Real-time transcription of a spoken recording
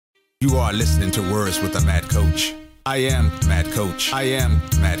You are listening to Words with the Mad Coach. I am Mad Coach. I am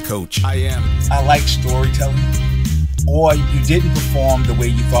Mad Coach. I like storytelling. Or you didn't perform the way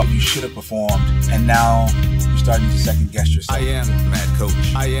you thought you should have performed, and now you're starting to second guess yourself. I am Mad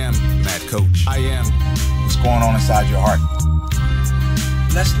Coach. I am Mad Coach. I am. What's going on inside your heart?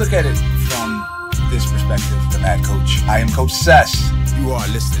 Let's look at it from this perspective, the Mad Coach. I am Coach Sess. You are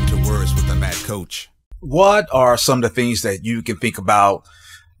listening to Words with the Mad Coach. What are some of the things that you can think about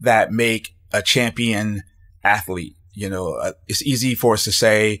that make a champion athlete? It's easy for us to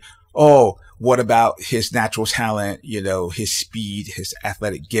say, oh, what about his natural talent, his speed, his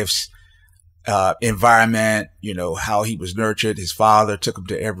athletic gifts, environment, how he was nurtured. His father took him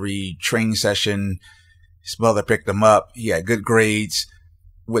to every training session. His mother picked him up. He had good grades,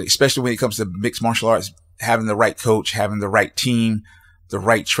 especially when it comes to mixed martial arts, having the right coach, having the right team, the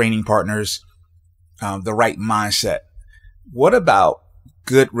right training partners, the right mindset. What about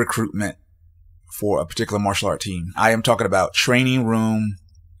good recruitment for a particular martial art team? I am talking about training room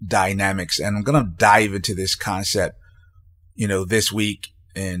dynamics, and I'm going to dive into this concept, this week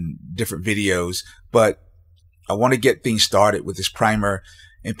in different videos, but I want to get things started with this primer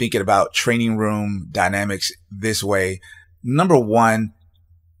and thinking about training room dynamics this way. Number one,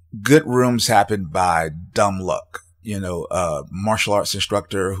 good rooms happen by dumb luck. A martial arts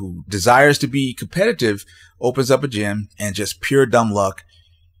instructor who desires to be competitive opens up a gym, and just pure dumb luck,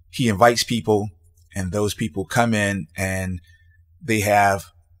 he invites people, and those people come in and they have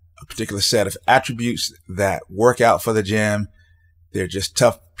a particular set of attributes that work out for the gym. They're just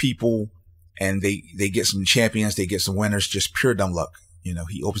tough people, and they get some champions, they get some winners, just pure dumb luck.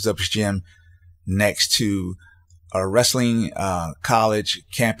 He opens up his gym next to a wrestling college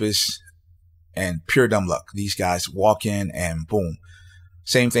campus, and pure dumb luck. These guys walk in and boom.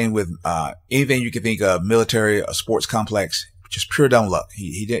 Same thing with anything you can think of, military, a sports complex, just pure dumb luck.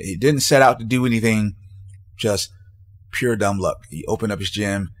 He didn't set out to do anything, just pure dumb luck. He opened up his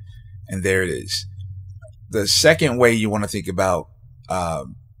gym, and there it is. The second way you want to think about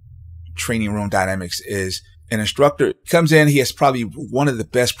training room dynamics is an instructor comes in, he has probably one of the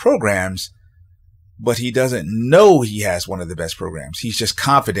best programs, but he doesn't know he has one of the best programs. He's just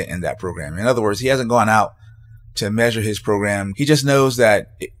confident in that program. In other words, he hasn't gone out to measure his program. He just knows that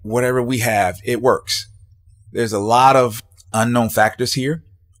whatever we have, it works. There's a lot of unknown factors here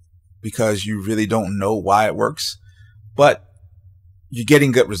because you really don't know why it works, but you're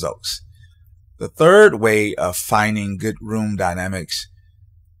getting good results. The third way of finding good room dynamics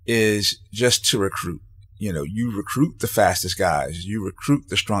is just to recruit. You recruit the fastest guys. You recruit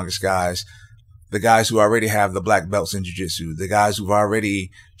the strongest guys. The guys who already have the black belts in jiu-jitsu, the guys who've already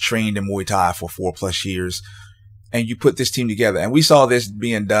trained in Muay Thai for 4+ years, and you put this team together. And we saw this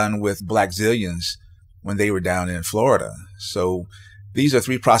being done with Black Zillions when they were down in Florida. So these are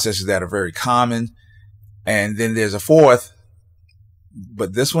three processes that are very common. And then there's a fourth,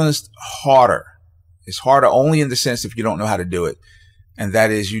 but this one is harder. It's harder only in the sense if you don't know how to do it. And that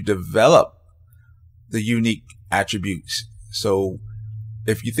is you develop the unique attributes. So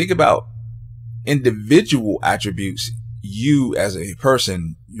if you think about individual attributes, you as a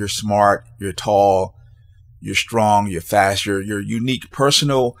person, you're smart, you're tall, you're strong, you're fast, your unique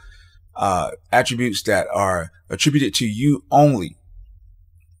personal attributes that are attributed to you only.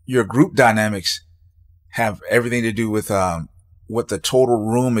 Your group dynamics have everything to do with what the total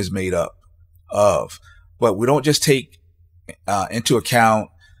room is made up of. But we don't just take into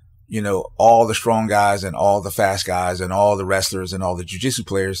account all the strong guys and all the fast guys and all the wrestlers and all the jiu-jitsu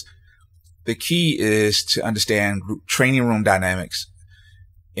players. The key is to understand training room dynamics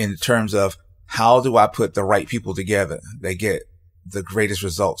in terms of how do I put the right people together that get the greatest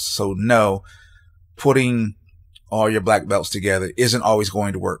results. So no, putting all your black belts together isn't always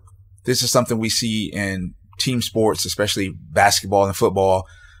going to work. This is something we see in team sports, especially basketball and football,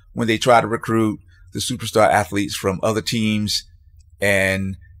 when they try to recruit the superstar athletes from other teams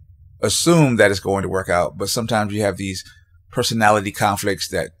and assume that it's going to work out. But sometimes you have these personality conflicts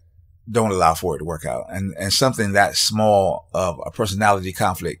that don't allow for it to work out. And something that small of a personality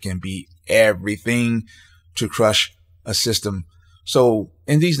conflict can be everything to crush a system. So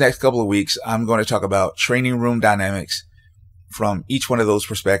in these next couple of weeks, I'm going to talk about training room dynamics from each one of those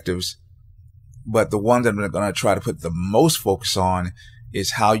perspectives. But the one that I'm going to try to put the most focus on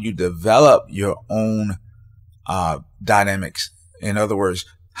is how you develop your own dynamics. In other words,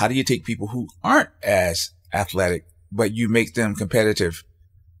 how do you take people who aren't as athletic, but you make them competitive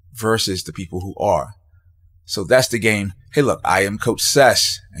versus the people who are? So that's the game. Hey, look, I am Coach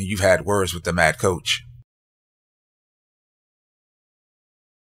Sess, and you've had Words with the Mad Coach.